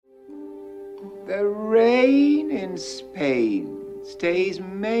The rain in Spain stays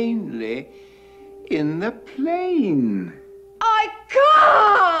mainly in the plain. I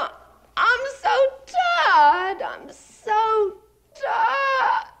can't! I'm so tired! I'm so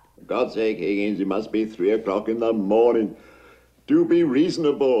tired! For God's sake, Higgins, it must be 3 o'clock in the morning. Do be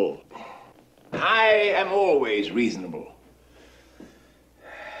reasonable. I am always reasonable.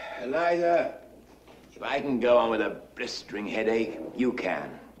 Eliza, if I can go on with a blistering headache, you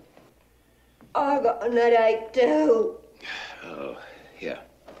can. I got an headache too. Oh, here.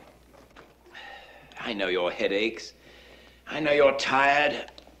 I know your headaches. I know you're tired.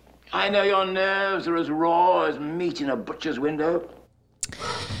 I know your nerves are as raw as meat in a butcher's window.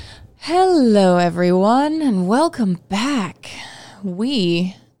 Hello, everyone, and welcome back.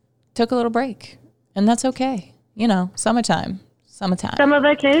 We took a little break, and that's okay. You know, summertime. Summer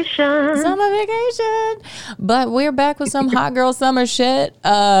vacation. But we're back with some hot girl summer shit.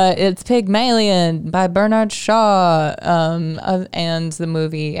 It's Pygmalion by Bernard Shaw, and the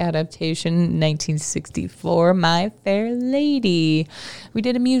movie adaptation 1964, My Fair Lady. We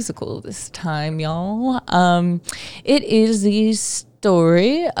did a musical this time, y'all. It is the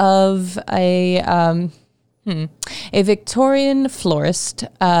story of a Victorian florist,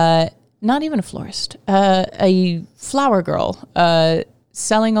 not even a florist, a flower girl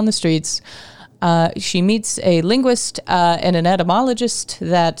selling on the streets. She meets a linguist and an etymologist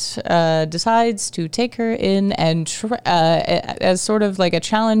that decides to take her in and as sort of like a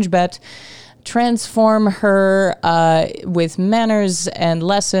challenge bet, transform her with manners and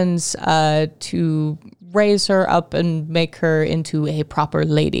lessons to raise her up and make her into a proper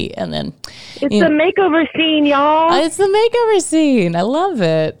lady. And then it's the makeover scene, y'all. It's the makeover scene. I love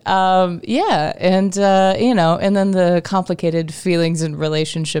it. Yeah. And, and then the complicated feelings and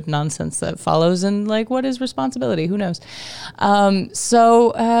relationship nonsense that follows, and like, what is responsibility? Who knows? That's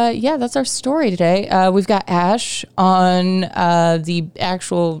our story today. We've got Ash on the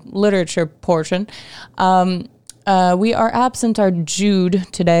actual literature portion. We are absent our Jude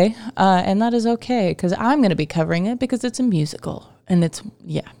today, and that is okay, because I'm going to be covering it because it's a musical, and it's a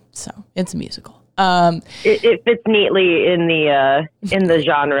musical. It fits neatly in the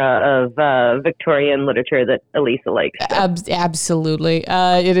genre of Victorian literature that Elisa likes. Absolutely,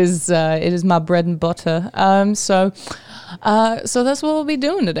 it is my bread and butter. So that's what we'll be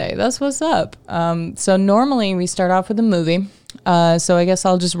doing today. That's what's up. So normally we start off with a movie. So I guess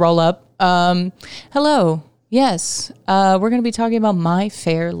I'll just roll up. Hello. Yes, we're going to be talking about My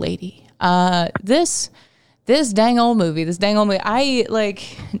Fair Lady. This dang old movie, is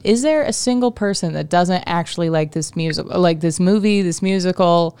there a single person that doesn't actually like this musical, like this movie, this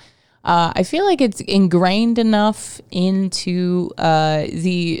musical? I feel like it's ingrained enough into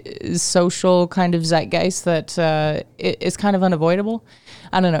the social kind of zeitgeist that it's kind of unavoidable.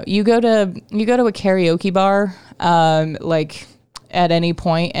 I don't know. You go to a karaoke bar, at any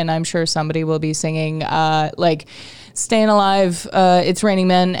point, and I'm sure somebody will be singing Staying Alive, It's Raining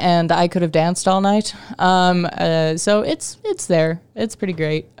Men, and I Could Have Danced All Night. So it's there. It's pretty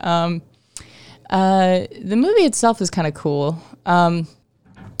great. The movie itself is kind of cool. The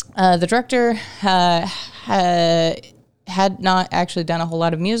director had not actually done a whole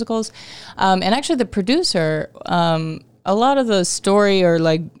lot of musicals, and actually the producer, a lot of the story or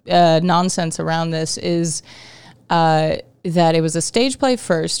nonsense around this is that it was a stage play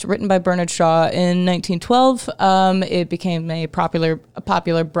first, written by Bernard Shaw in 1912. It became a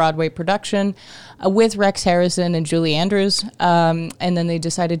popular Broadway production with Rex Harrison and Julie Andrews. And then they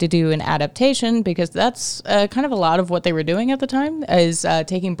decided to do an adaptation, because that's kind of a lot of what they were doing at the time, is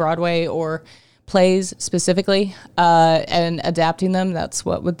taking Broadway or plays specifically and adapting them. That's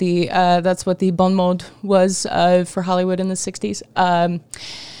what the bon mode was for Hollywood in the 60s.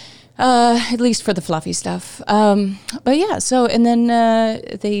 At least for the fluffy stuff. But yeah, so, and then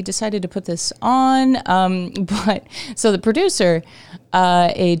they decided to put this on. So the producer,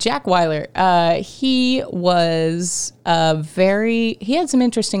 a Jack Weiler, he had some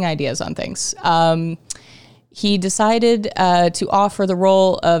interesting ideas on things. He decided to offer the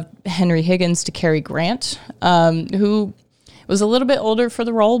role of Henry Higgins to Cary Grant, who was a little bit older for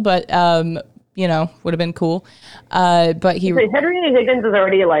the role, but, would have been cool. But Henry Higgins is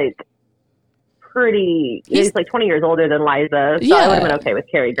already he's 20 years older than Liza, so I would have been okay with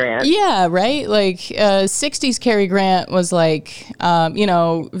Cary Grant. Yeah, right? 60s Cary Grant was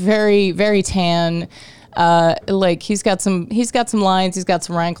very, very tan. He's got some lines, he's got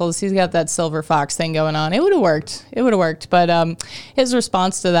some rankles, he's got that silver fox thing going on. It would have worked. But his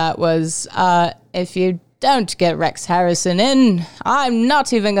response to that was, if you don't get Rex Harrison in. I'm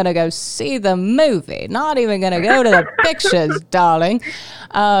not even going to go see the movie. Not even going to go to the pictures, darling.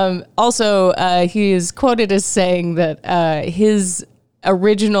 Also, he is quoted as saying that his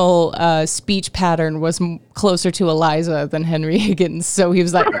original speech pattern was closer to Eliza than Henry Higgins. So he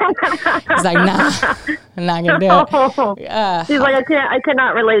was like, nah, I'm not going to do it. He's like, I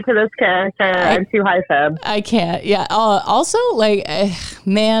cannot relate to this character. I'm too high fab. I can't. Yeah. Also, like,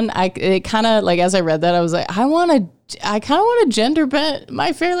 man, it kind of like as I read that, I was like, I kind of want to gender bend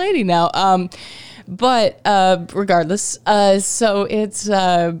My Fair Lady now. But regardless, so it's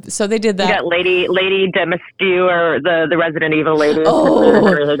so they did that. You got Lady Demiscu, or the Resident Evil lady.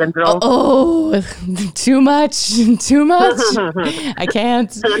 Oh, too much. I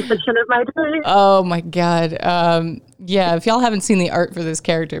can't. Fiction of my day. Oh my God. Yeah, if y'all haven't seen the art for this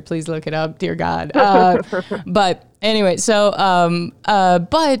character, please look it up. Dear God. But anyway, so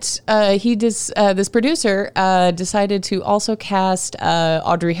this producer decided to also cast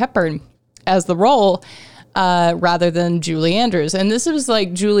Audrey Hepburn as the role rather than Julie Andrews. And this was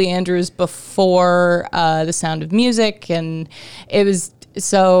like Julie Andrews before The Sound of Music, and it was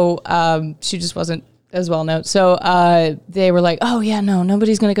so she just wasn't as well known. So they were like, oh yeah, no,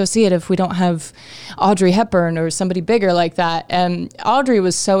 nobody's going to go see it if we don't have Audrey Hepburn or somebody bigger like that. And Audrey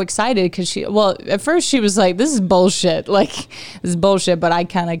was so excited because at first she was like, this is bullshit. Like, this is bullshit, but I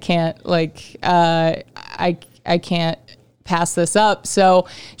kind of can't, like, I can't pass this up. So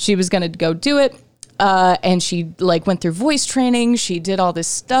she was going to go do it. And she like went through voice training. She did all this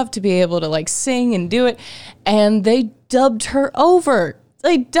stuff to be able to like sing and do it. And they dubbed her over.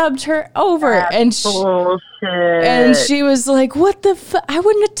 And she was like, what the fuck? I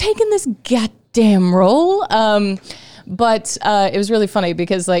wouldn't have taken this goddamn role. But it was really funny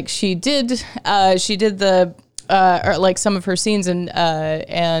because like she did the or like some of her scenes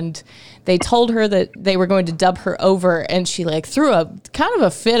and they told her that they were going to dub her over, and she like threw a kind of a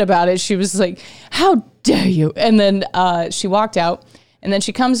fit about it. She was like, how dare you? And then she walked out, and then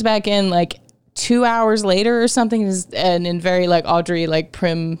she comes back in like 2 hours later or something, and in very like Audrey like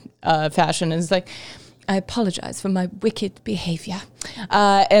prim fashion, is like, I apologize for my wicked behavior.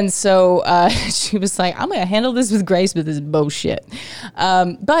 And so she was like, I'm going to handle this with grace, but this is bullshit.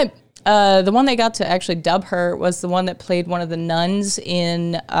 But the one they got to actually dub her was the one that played one of the nuns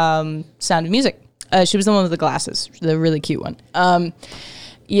in Sound of Music. She was the one with the glasses, the really cute one.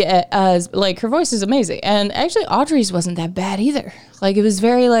 Like her voice is amazing. And actually Audrey's wasn't that bad either. Like it was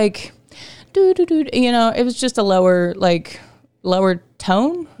very like, it was just a lower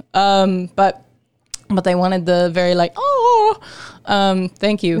tone. But they wanted the very like,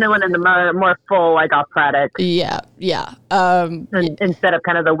 thank you. No one in the more full, like operatic. Yeah. Instead of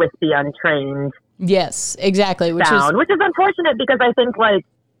kind of the wispy, untrained. Yes, exactly. Which is unfortunate because I think like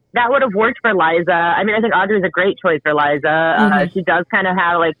that would have worked for Liza. I mean, I think Audrey's a great choice for Liza. Mm-hmm. She does kind of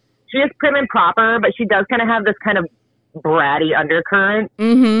have like, she is prim and proper, but she does kind of have this kind of bratty undercurrent.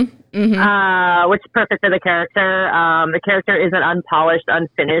 Mm-hmm. Mm-hmm. Which is perfect for the character. The character is an unpolished,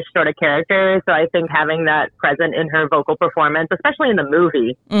 unfinished sort of character, so I think having that present in her vocal performance, especially in the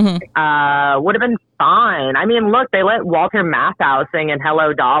movie, would have been fine. I mean, look, they let Walter Matthau sing in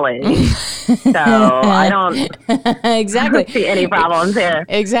Hello, Dolly. So I don't see any problems here.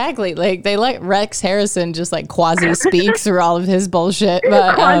 Exactly. Like they let Rex Harrison just like quasi speak through all of his bullshit.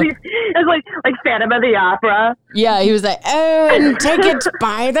 But it's like Phantom of the Opera. Yeah, he was like, oh, and take it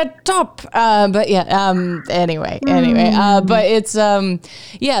by the top. But yeah, anyway. But it's so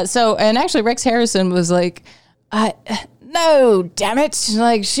and actually Rex Harrison was like, no, damn it.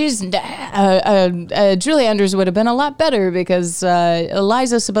 Like, Julie Andrews would have been a lot better because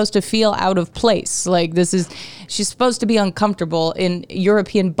Eliza's supposed to feel out of place. Like, she's supposed to be uncomfortable in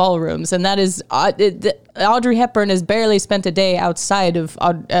European ballrooms. And that is, Audrey Hepburn has barely spent a day outside of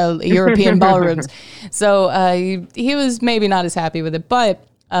European ballrooms. So he was maybe not as happy with it. But,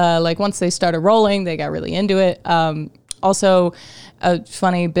 like, once they started rolling, they got really into it. Also, a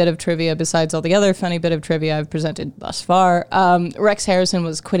funny bit of trivia besides all the other funny bit of trivia I've presented thus far. Rex Harrison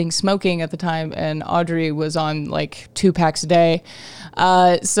was quitting smoking at the time, and Audrey was on like 2 packs a day.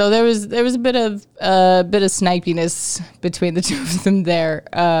 So there was a bit of snipiness between the two of them there.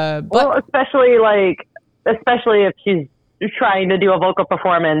 But well, especially if she's trying to do a vocal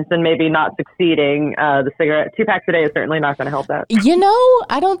performance and maybe not succeeding, the cigarette 2 packs a day is certainly not going to help that.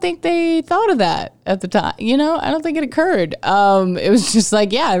 I don't think they thought of that at the time. I don't think it occurred. It was just like,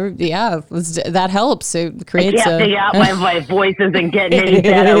 that helps. It creates. I can't figure out why my voice isn't getting any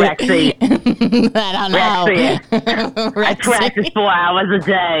better, Rexy. I don't know. Rexy. I practice 4 hours a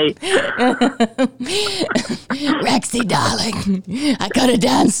day. Rexy, darling, I could have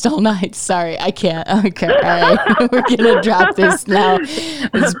danced all night. Sorry, I can't. Okay, all right. We're gonna drop this now.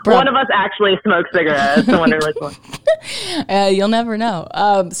 One of us actually smokes cigarettes. I wonder which one. You'll never know.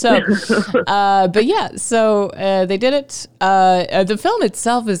 But yeah, so they did it. The film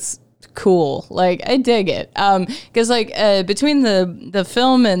itself is cool. Like, I dig it. Because between the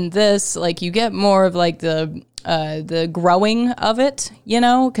film and this, like, you get more of like the growing of it,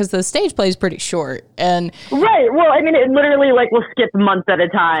 because the stage play is pretty short. And right. Well, I mean, it literally like will skip months at a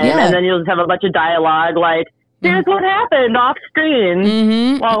time, and then you'll just have a bunch of dialogue like, here's what happened off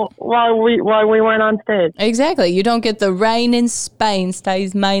screen while we weren't on stage. Exactly. You don't get the rain in Spain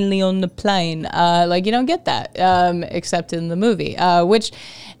stays mainly on the plane. You don't get that except in the movie, which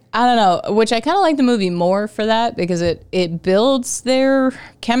I don't know, which I kind of like the movie more for that because it builds their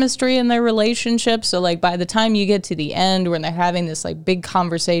chemistry and their relationship. So like by the time you get to the end when they're having this like big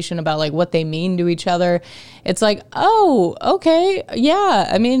conversation about like what they mean to each other, it's like, oh, okay, yeah.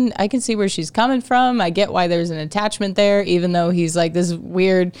 I mean, I can see where she's coming from. I get why there's an attachment there, even though he's like this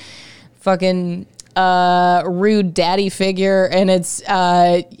weird fucking rude daddy figure. And it's,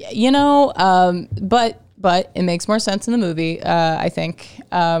 but it makes more sense in the movie, I think.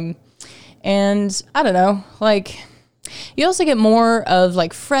 And I don't know, like, you also get more of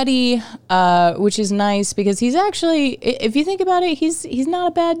like Freddie, which is nice because he's actually, if you think about it, he's not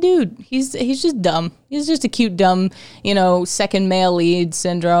a bad dude. He's just dumb. He's just a cute, dumb, second male lead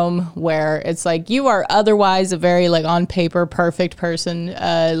syndrome where it's like you are otherwise a very like on paper perfect person,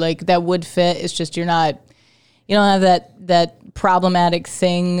 like that would fit. It's just you don't have that problematic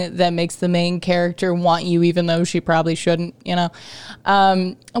thing that makes the main character want you even though she probably shouldn't,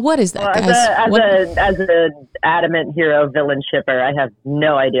 what is that, guys? As an adamant hero villain shipper, I have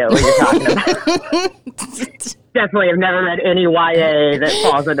no idea what you're talking about. Definitely have never read any YA that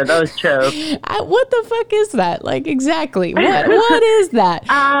falls into those tropes. What the fuck is that? Like, exactly. What is that?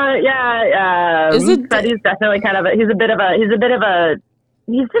 Freddie's definitely kind of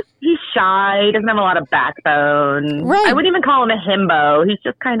he's shy. He doesn't have a lot of backbone. Right. I wouldn't even call him a himbo. He's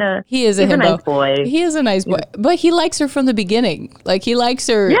just kind of... He's a nice boy. He is a nice boy. But he likes her from the beginning. Like, he likes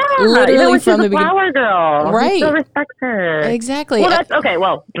her literally from the beginning. Flower girl. Right. He still respects her. Exactly. Well, that's... Okay,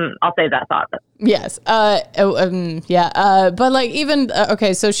 well, I'll save that thought. Yes. But like even...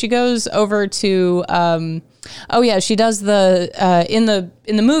 okay, so she goes over to... she does the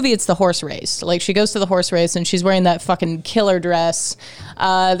in the movie it's the horse race. Like she goes to the horse race and she's wearing that fucking killer dress.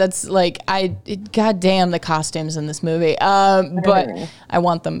 That's like god damn the costumes in this movie. But I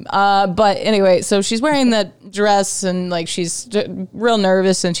want them. But anyway, so she's wearing that dress and like she's real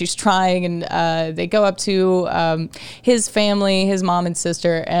nervous and she's trying and they go up to his family, his mom and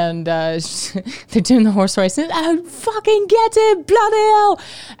sister, and they're doing the horse race and fucking get it, bloody hell.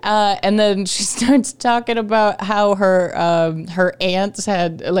 And then she starts talking about how her aunt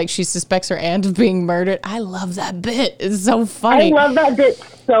had, like, she suspects her aunt of being murdered. I love that bit. It's so funny. I love that bit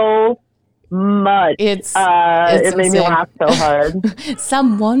so much. It made me laugh so hard.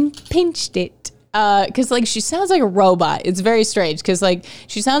 Someone pinched it. Because like she sounds like a robot. It's very strange because like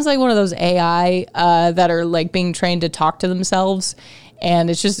she sounds like one of those AI that are like being trained to talk to themselves. And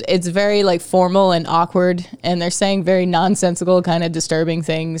it's very like formal and awkward, and they're saying very nonsensical, kind of disturbing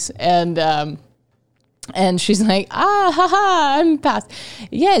things. And she's like, I'm past.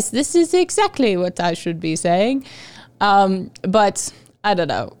 Yes, this is exactly what I should be saying. But I don't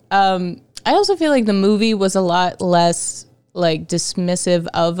know. I also feel like the movie was a lot less like dismissive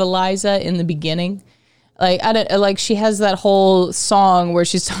of Eliza in the beginning. Like she has that whole song where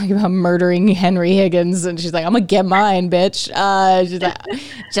she's talking about murdering Henry Higgins, and she's like, "I'm gonna get mine, bitch." She's like,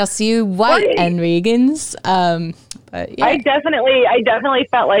 "Just you, white Henry Higgins." But yeah. I definitely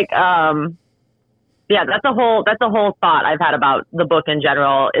felt like, that's a whole thought I've had about the book in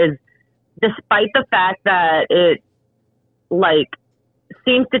general. Is despite the fact that it like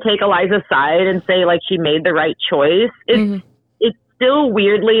seems to take Eliza's side and say like she made the right choice, it still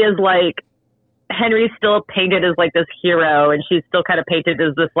weirdly is like. Henry's still painted as like this hero and she's still kind of painted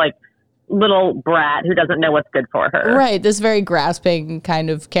as this like little brat who doesn't know what's good for her. Right. This very grasping kind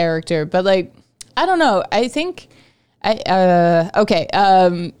of character. But like, I don't know. I think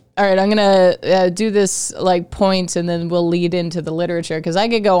All right, I'm gonna do this like point, and then we'll lead into the literature because I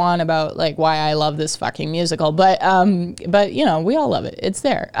could go on about like why I love this fucking musical, but you know we all love it. It's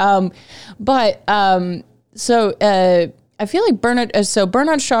there. So I feel like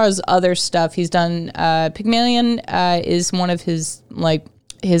Bernard Shaw's other stuff he's done. Pygmalion is one of his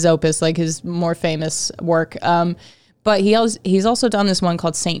opus, like his more famous work. But he's also done this one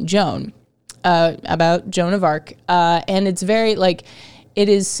called Saint Joan, about Joan of Arc, and it's very like. It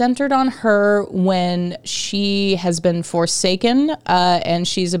is centered on her when she has been forsaken and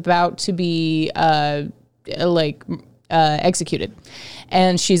she's about to be executed.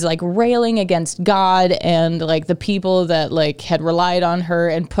 And she's like railing against God and like the people that like had relied on her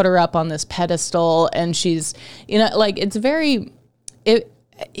and put her up on this pedestal. And she's, you know, like it's very,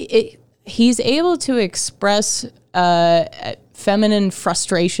 he's able to express feminine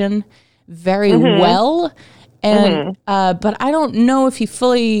frustration very well. And but I don't know if he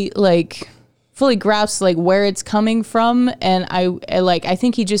fully grasps like where it's coming from, and I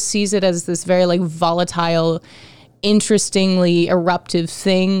think he just sees it as this very like volatile, interestingly eruptive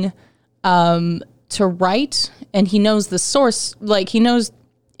thing to write, and he knows the source, like he knows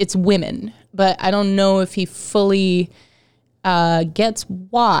it's women, but I don't know if he fully gets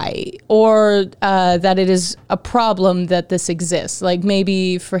why, or that it is a problem that this exists. Like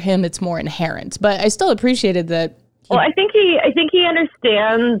maybe for him it's more inherent, but I still appreciated that. Well, I think he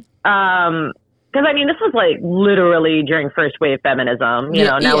understands, because I mean this was like literally during first wave feminism. You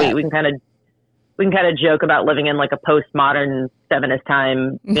know, now we can kind of joke about living in like a postmodern feminist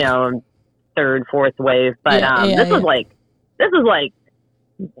time. You know, third, fourth wave, but this was like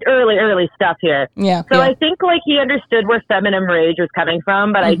early stuff here. I think like he understood where feminine rage was coming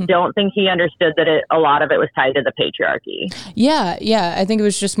from, but I don't think he understood that a lot of it was tied to the patriarchy. I think it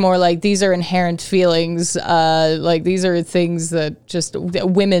was just more like these are inherent feelings, like these are things that that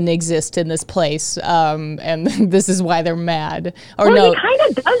women exist in this place, and this is why they're mad. Or well, no, he kind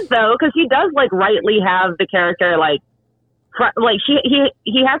of does though, because he does like rightly have the character like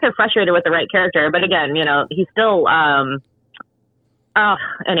he has her frustrated with the right character, but again, you know, he's still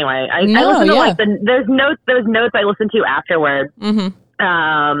anyway, I listen to like there's notes I listen to afterward. Because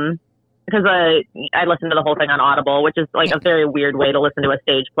I listen to the whole thing on Audible, which is like a very weird way to listen to a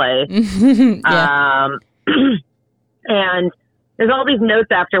stage play. And there's all these notes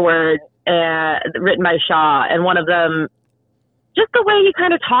afterward written by Shaw, and one of them, just the way he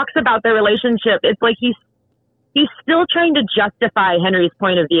kind of talks about their relationship, it's like he's still trying to justify Henry's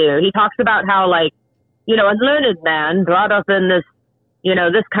point of view. He talks about how, like, you know, a learned man brought up in this, you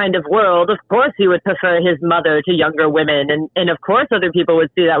know, this kind of world, of course he would prefer his mother to younger women. And of course other people would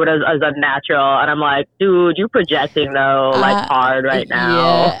see that as unnatural. And I'm like, dude, you're projecting though, like hard right now.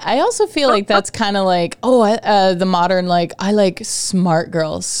 Yeah, I also feel like that's kind of like, the modern, like, I like smart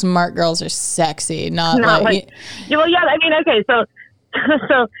girls. Smart girls are sexy. Not like well, yeah, I mean, okay. So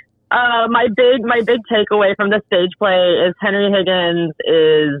my big takeaway from the stage play is Henry Higgins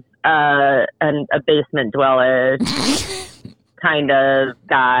is a basement dweller kind of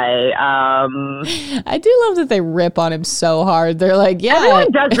guy. I do love that they rip on him so hard. They're like, yeah,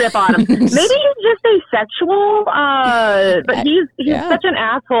 everyone does rip on him. Maybe he's just asexual, but he's such an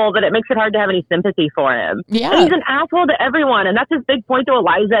asshole that it makes it hard to have any sympathy for him. And he's an asshole to everyone, and that's his big point to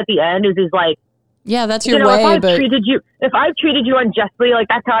Eliza at the end. Is he's like, yeah, that's your way. If I've treated you unjustly, like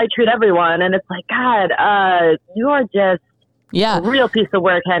that's how I treat everyone. And it's like, God, you are just a real piece of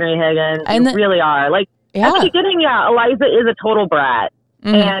work, Henry Higgins. And you really are. Like at the beginning, Eliza is a total brat,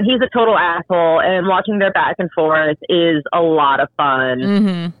 and he's a total asshole. And watching their back and forth is a lot of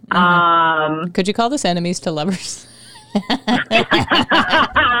fun. Could you call this enemies to lovers?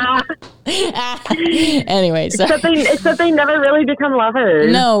 Anyway, except they never really become lovers.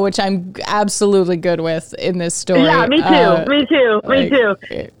 No, which I'm absolutely good with in this story. Yeah, me too.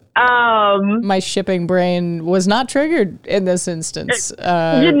 My shipping brain was not triggered in this instance. Really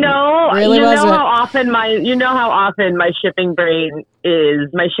wasn't. You know how often my shipping brain is.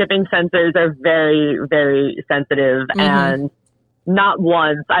 My shipping sensors are very, very sensitive, and not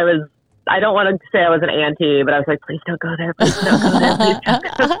once I don't want to say I was an auntie, but I was like, please don't go there. Please don't go there. Please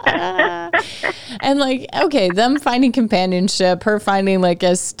don't go there. And like, okay, them finding companionship, her finding like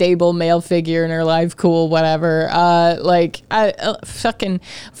a stable male figure in her life, cool, whatever. Fucking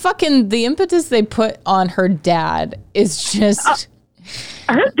the impetus they put on her dad is just.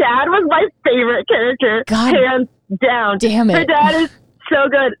 Her dad was my favorite character, hands down. Damn it. Her dad is so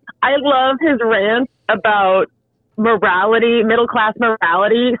good. I love his rants about morality, middle class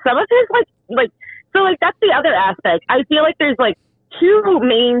morality. Some of his like that's the other aspect. I feel like there's like two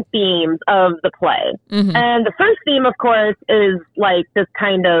main themes of the play. And the first theme, of course, is like this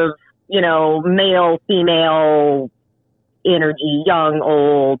kind of, male, female energy, young,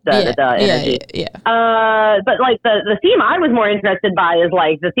 old, energy. But like the theme I was more interested by is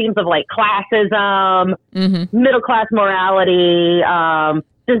like the themes of like classism, middle class morality,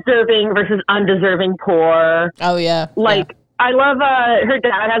 deserving versus undeserving poor. Oh yeah. I love her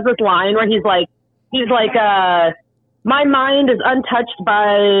dad has this line where he's like my mind is untouched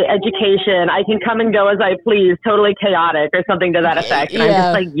by education. I can come and go as I please, totally chaotic, or something to that effect. And I'm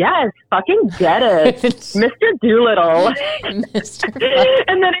just like, yes, fucking get it. Mr. Doolittle. And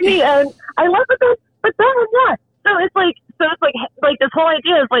then in the end, I love it, but then, yeah. So it's like this whole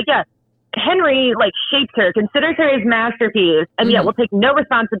idea is like, yeah, Henry like shaped her, considers her his masterpiece, and yet will take no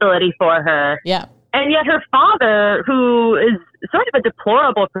responsibility for her. Yeah. And yet her father, who is sort of a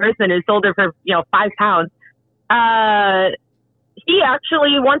deplorable person who sold her for, 5 pounds, he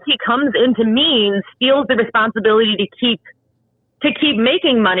actually, once he comes into means, feels the responsibility to keep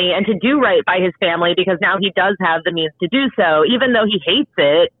making money and to do right by his family, because now he does have the means to do so, even though he hates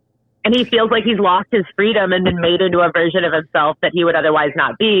it and he feels like he's lost his freedom and been made into a version of himself that he would otherwise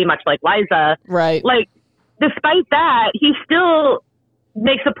not be, much like Liza. Right. Like, despite that, he still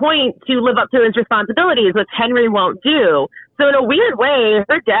makes a point to live up to his responsibilities, which Henry won't do. So in a weird way,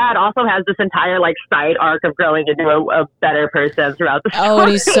 her dad also has this entire like side arc of growing into a better person throughout the story. Oh,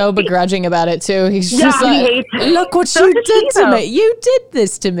 and he's so begrudging about it too. He's just like, look what you did to me. You did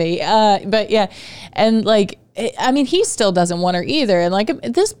this to me. But yeah, and like, I mean, he still doesn't want her either. And like,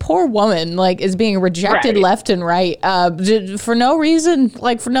 this poor woman, like, is being rejected left and right, for no reason,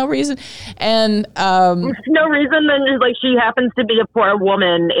 And, no reason than just like, she happens to be a poor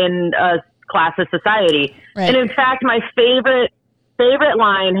woman in a class of society. Right. And in fact, my favorite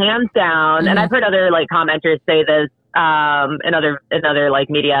line, hands down, and I've heard other like commenters say this, in other like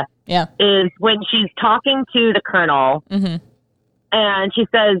media, is when she's talking to the Colonel, and she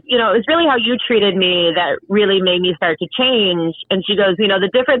says, it was really how you treated me that really made me start to change. And she goes, the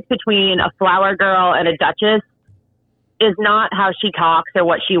difference between a flower girl and a duchess is not how she talks or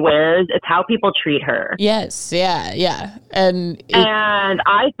what she wears. It's how people treat her. Yes. Yeah. Yeah. And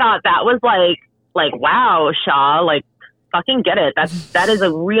I thought that was like, wow, Shaw, like, fucking get it. That is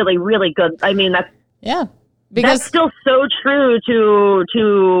a really, really good, I mean, because that's still so true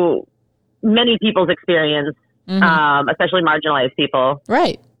to many people's experience. Especially marginalized people.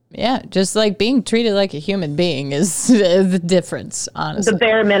 Right. Yeah. Just like being treated like a human being is the difference, honestly. The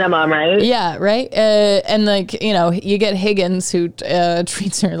bare minimum, right? Yeah. Right. And like, you get Higgins who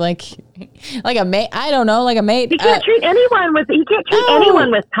treats her like a mate. I don't know, like a mate. He can't treat anyone with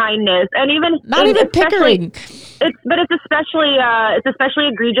kindness, and not even Pickering. It's especially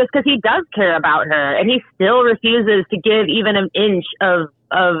egregious because he does care about her, and he still refuses to give even an inch of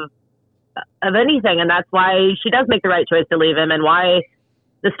anything, and that's why she does make the right choice to leave him, and why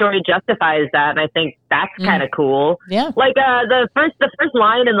the story justifies that. And I think that's kind of cool. Yeah. Like the first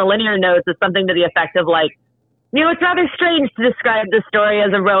line in the linear notes is something to the effect of like, it's rather strange to describe this story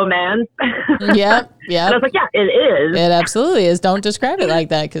as a romance. Yeah. Yeah. And I was like, yeah, it is. It absolutely is. Don't describe it like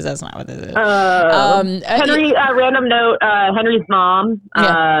that, because that's not what it is. Henry, random note, Henry's mom,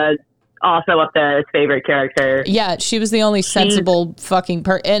 also up there as favorite character. Yeah, she was the only sensible fucking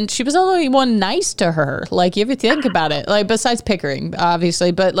and she was the only one nice to her. Like, if you think about it, like, besides Pickering,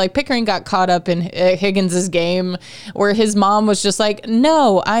 obviously, but like Pickering got caught up in Higgins's game, where his mom was just like,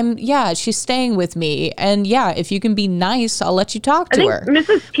 no, she's staying with me, and if you can be nice, I'll let you talk to her.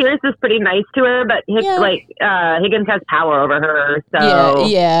 Mrs. Pierce is pretty nice to her, but Higgins has power over her, so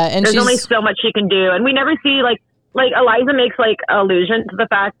and there's only so much she can do, and we never see like Eliza makes like allusion to the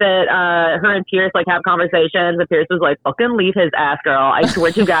fact that her and Pierce like have conversations, and Pierce was like, fucking leave his ass, girl, I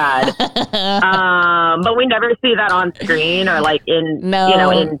swear to God. But we never see that on screen or like in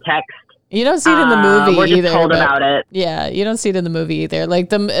text. You don't see it in the movie we're just either. Told about it. Yeah, you don't see it in the movie either. Like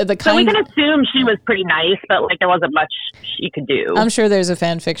the kind. So we can assume she was pretty nice, but like there wasn't much she could do. I'm sure there's a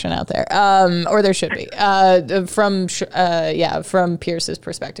fan fiction out there, or there should be, from Pierce's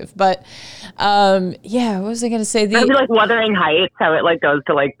perspective. But what was I going to say? It'd be like Wuthering Heights, how it like goes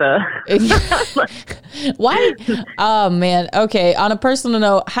to like the. Why? Oh man. Okay. On a personal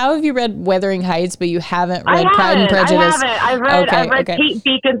note, how have you read Wuthering Heights, but you haven't read Pride and Prejudice? I haven't. I've read Kate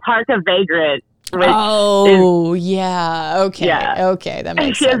Beacon's Heart of Vagrant. Okay. Okay, that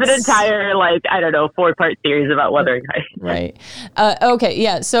makes sense. She has an entire 4-part series about Wuthering Heights. Right. Okay.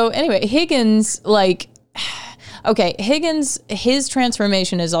 Yeah. So anyway, Higgins, like, okay, Higgins, his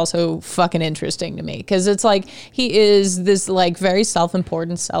transformation is also fucking interesting to me because it's like he is this like very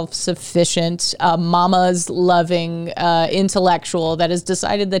self-important, self-sufficient, mama's loving intellectual that has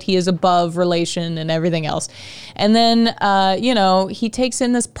decided that he is above relation and everything else. And then, you know, he takes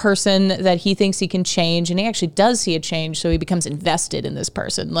in this person that he thinks he can change, and he actually does see a change, so he becomes invested in this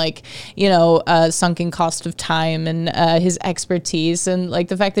person. Like, you know, sunken cost of time and his expertise, and like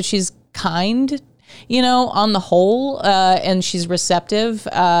the fact that she's kind, you know, on the whole, and she's receptive,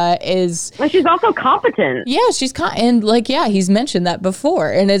 is... And she's also competent. Yeah, she's and like, yeah, he's mentioned that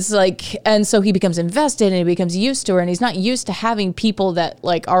before. And it's like, and so he becomes invested and he becomes used to her, and he's not used to having people that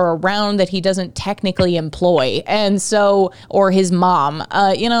like are around that he doesn't technically employ. And so, or his mom,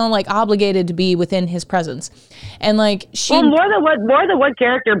 you know, like obligated to be within his presence. And like, she... Well, more than what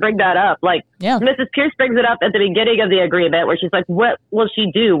character bring that up? Like, yeah. Mrs. Pierce brings it up at the beginning of the agreement where she's like, what will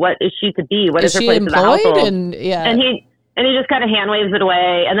she do? What is she to be? What is her place in the household? And yeah. And he just kind of hand waves it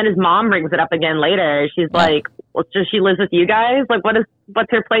away. And then his mom brings it up again later. She's like, well, does she live with you guys? Like,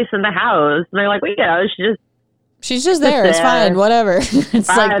 what's her place in the house? And they're like, well, you know, she's just there. It's fine. Whatever. It's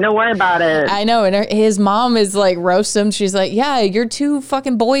fine, like, don't worry about it. I know. And his mom is like roast him. She's like, yeah, you're two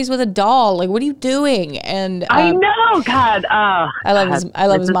fucking boys with a doll. Like, what are you doing? And I know. God. I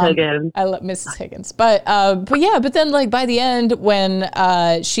love his mom. Higgins. I love Mrs. Higgins. But then like by the end when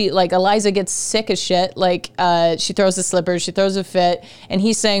she like Eliza gets sick as shit, like she throws the slippers, she throws a fit, and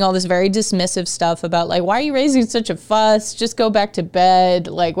he's saying all this very dismissive stuff about like, why are you raising such a fuss? Just go back to bed.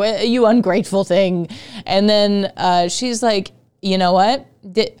 Like, what, you ungrateful thing. And then she's like, you know what?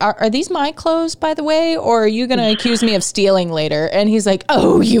 Are these my clothes, by the way? Or are you going to accuse me of stealing later? And he's like,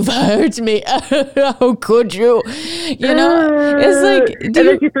 oh, you've hurt me. How could you? You know, it's like... And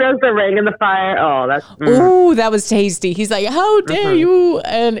then she throws the ring in the fire. Oh, that's... Ooh, that was tasty. He's like, how dare you?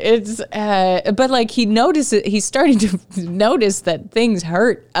 And it's... but like, he's starting to notice that things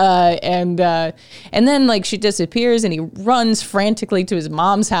hurt. And then like she disappears and he runs frantically to his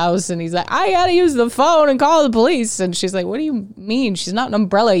mom's house and he's like, I gotta use the phone and call the police. And she's like, what do you mean? She's not an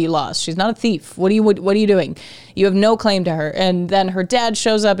umbrella you lost. She's not a thief. What are you doing? You have no claim to her. And then her dad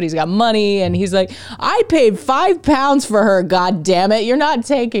shows up and he's got money and he's like, I paid £5 for her. God damn it. You're not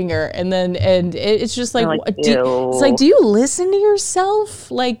taking her. And then, and it's just like, it's like, do you listen to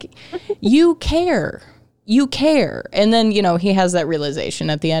yourself? Like, you care. You care. And then, you know, he has that realization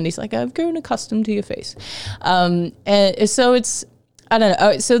at the end. He's like, I've grown accustomed to your face. And so it's, I don't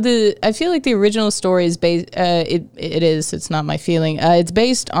know. So I feel like the original story is based. It's not my feeling. It's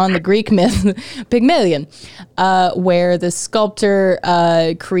based on the Greek myth Pygmalion, where the sculptor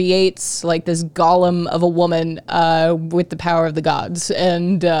creates like this golem of a woman with the power of the gods,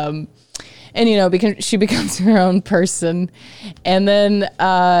 and you know, because she becomes her own person, and then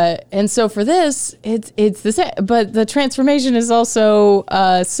and so for this, it's the same, but the transformation is also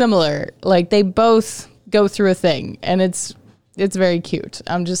similar. Like they both go through a thing, and it's very cute.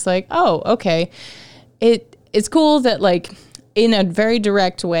 I'm just like, oh, okay. It's cool that like in a very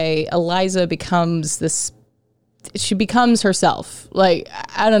direct way, Eliza becomes this. She becomes herself. Like,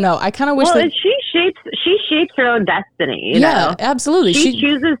 I don't know. I kind of wish that she shapes her own destiny. You know? Absolutely. She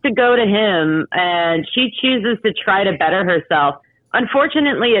chooses to go to him, and she chooses to try to better herself.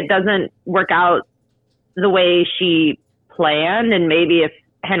 Unfortunately, it doesn't work out the way she planned. And maybe if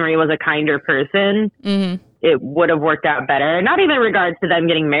Henry was a kinder person, it would have worked out better. Not even in regards to them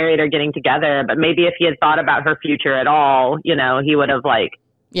getting married or getting together, but maybe if he had thought about her future at all, you know, he would have like,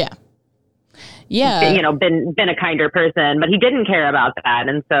 you know, been a kinder person, but he didn't care about that.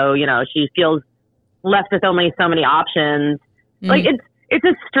 And so, you know, she feels left with only so many options. Like it's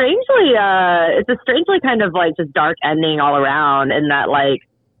a strangely kind of like just dark ending all around, in that like,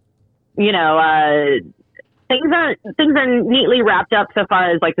 you know, things are neatly wrapped up so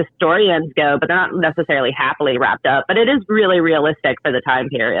far as like the story ends go, but they're not necessarily happily wrapped up. But it is really realistic for the time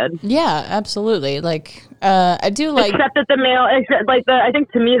period. Yeah, absolutely. Like I do like, except that I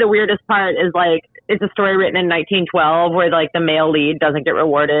think to me the weirdest part is like it's a story written in 1912 where like the male lead doesn't get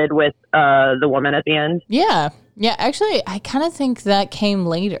rewarded with the woman at the end. Yeah. Actually, I kind of think that came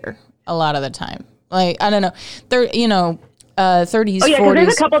later a lot of the time. Like I don't know, 30s, 40s. Because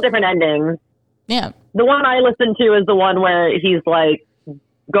there's a couple different endings. Yeah. The one I listened to is the one where he's like,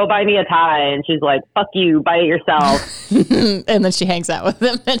 go buy me a tie. And she's like, fuck you, buy it yourself. And then she hangs out with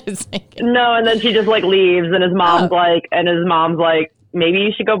him. And it's like, no, and then she just like leaves. And his mom's like, maybe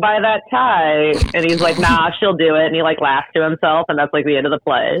you should go buy that tie. And he's like, nah, she'll do it. And he like laughs to himself. And that's like the end of the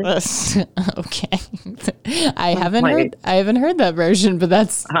play. Okay. I haven't heard that version, but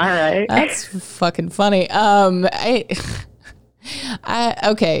that's all right. That's fucking funny. Okay.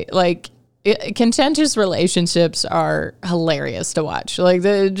 Like, contentious relationships are hilarious to watch. Like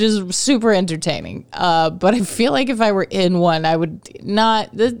they're just super entertaining. But I feel like if I were in one, I would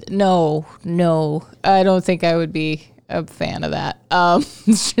not. No, I don't think I would be a fan of that.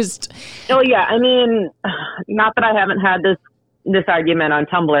 It's just. Oh yeah, I mean, not that I haven't had this argument on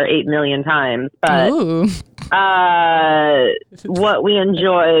Tumblr 8 million times, but what we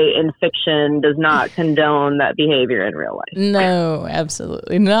enjoy in fiction does not condone that behavior in real life. No,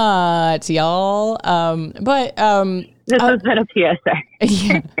 absolutely not, y'all. But this has been a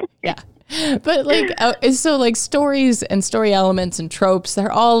PSA. yeah. But like, so like stories and story elements and tropes,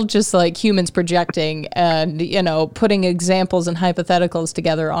 they're all just like humans projecting and, you know, putting examples and hypotheticals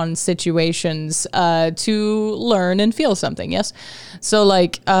together on situations to learn and feel something. Yes. So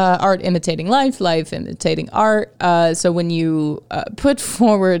like art imitating life, life imitating art. So when you put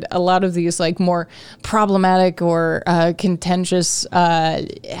forward a lot of these like more problematic or contentious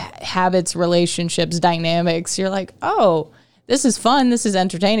habits, relationships, dynamics, you're like, oh, this is fun. This is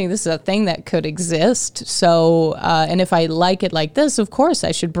entertaining. This is a thing that could exist. So, and if I like it like this, of course,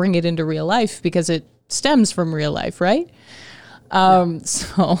 I should bring it into real life because it stems from real life, right?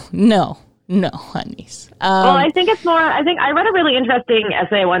 So, no, honeys. Well, I think it's more, I read a really interesting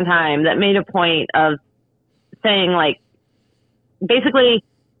essay one time that made a point of saying, like, basically,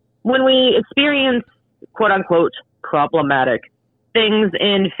 when we experience, quote unquote, problematic things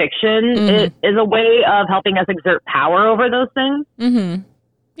in fiction, it is a way of helping us exert power over those things. Mm-hmm.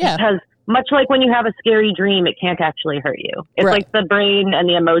 Yeah. Because much like when you have a scary dream, it can't actually hurt you. It's like the brain and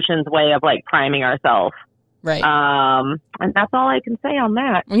the emotions way of like priming ourselves. Right. And that's all I can say on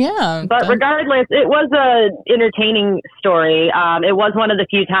that. Yeah. But regardless, it was a entertaining story. It was one of the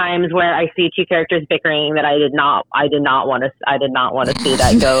few times where I see two characters bickering that I did not want to see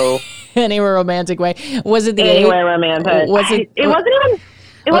that go anywhere romantic way. Was it the anywhere romantic? Was it? It wasn't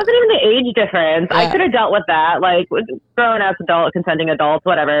even the age difference. I could have dealt with that, like grown ass adult, consenting adults,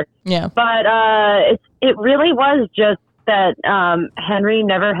 whatever. Yeah. But it really was just that Henry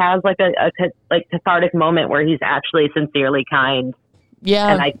never has like a cathartic moment where he's actually sincerely kind. Yeah.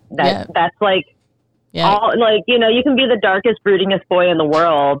 And that's like all, like, you know, you can be the darkest, broodingest boy in the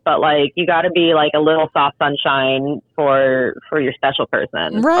world, but like you got to be like a little soft sunshine for your special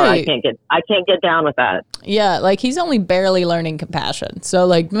person. Right. Or I can't get down with that. Yeah, like he's only barely learning compassion. So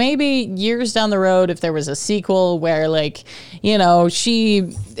like maybe years down the road, if there was a sequel where like, you know, she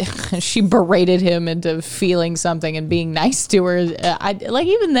berated him into feeling something and being nice to her,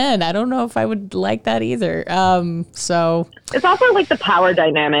 even then, I don't know if I would like that either. So it's also like the power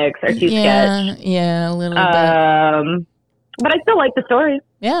dynamics are too sketch. Yeah, a little bit. But I still like the story.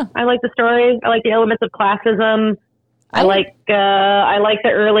 Yeah, I like the story. I like the elements of classism. I like the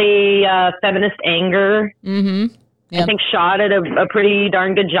early feminist anger. Mm-hmm. Yep. I think Shaw did a pretty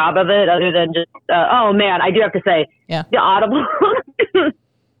darn good job of it. Other than just, oh man, I do have to say, the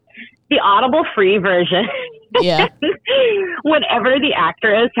Audible free version. Yeah. Whenever the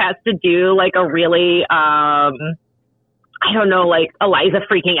actress has to do like a really, I don't know, like Eliza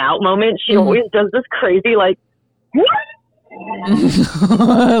freaking out moment, she always does this crazy like.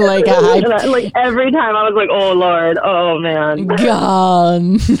 Like every time I was like, oh Lord, oh man,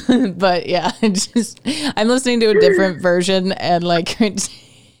 gone. But yeah, I'm listening to a different version and like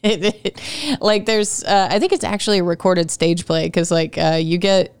like there's I think it's actually a recorded stage play because like you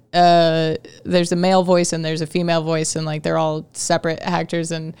get there's a male voice and there's a female voice and like they're all separate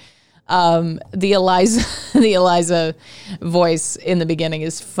actors and the Eliza voice in the beginning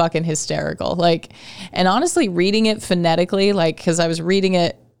is fucking hysterical. Like, and honestly, reading it phonetically, like, because I was reading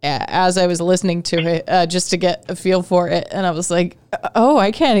it as I was listening to it, just to get a feel for it, and I was like, oh,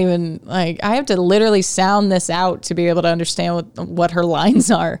 I can't even I have to literally sound this out to be able to understand what her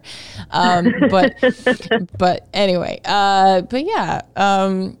lines are. But anyway, but yeah,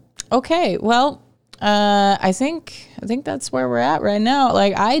 okay, well. I think that's where we're at right now.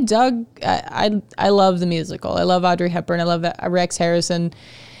 Like I love the musical. I love Audrey Hepburn. I love Rex Harrison.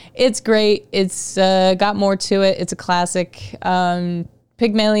 It's great. It's got more to it. It's a classic.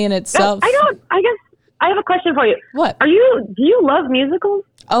 Pygmalion itself. I guess I have a question for you. What? Do you love musicals?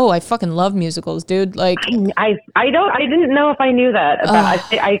 Oh, I fucking love musicals, dude. Like I didn't know if I knew that.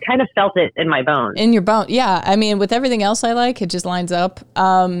 I kind of felt it in my bones. In your bone. Yeah. I mean, with everything else I like, it just lines up.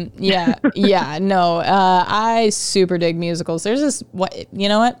 Yeah. Yeah. No, I super dig musicals. There's this, you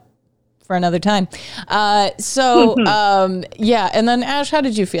know what? For another time. Yeah. And then Ash, how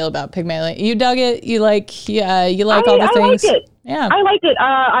did you feel about Pygmalion? You dug it? You like all the things? I liked it. Yeah. I liked it.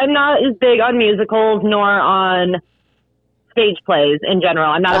 I'm not as big on musicals nor on stage plays in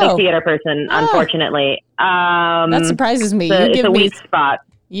general. I'm not a big theater person, unfortunately. That surprises me. It's a weak spot.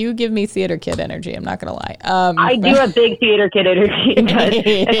 You give me theater kid energy. I'm not gonna lie. I do have big theater kid energy,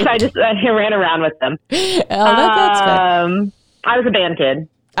 but I ran around with them. Oh, that's fair. I was a band kid.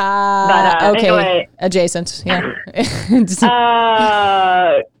 Okay. Anyway, Adjacent. Yeah.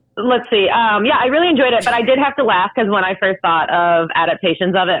 Let's see. Yeah, I really enjoyed it, but I did have to laugh because when I first thought of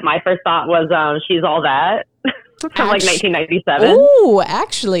adaptations of it, my first thought was She's All That from like 1997. Oh,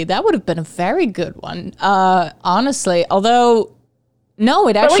 actually, that would have been a very good one. Honestly, although no,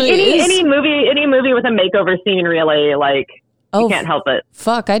 it actually is. Any movie with a makeover scene, really, like you can't help it.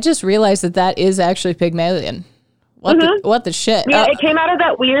 Fuck! I just realized that is actually Pygmalion. What the shit? Yeah, it came out of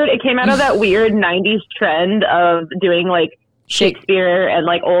that weird 90s trend of doing like Shakespeare and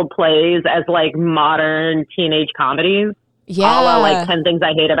like old plays as like modern teenage comedies. Yeah. A la like 10 Things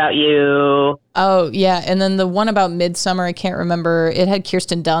I Hate About You. Oh, yeah. And then the one about Midsummer, I can't remember. It had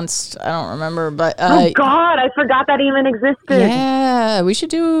Kirsten Dunst. I don't remember, but oh God, I forgot that even existed. Yeah, we should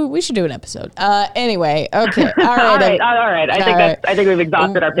do an episode. Anyway, okay. All right. all right. I think we've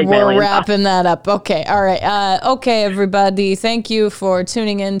exhausted our Pygmalion. We're wrapping that up. Okay. All right. Okay, everybody. Thank you for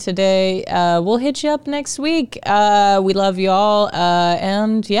tuning in today. We'll hit you up next week. We love you all.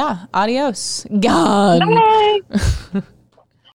 And yeah, adios. God. Bye.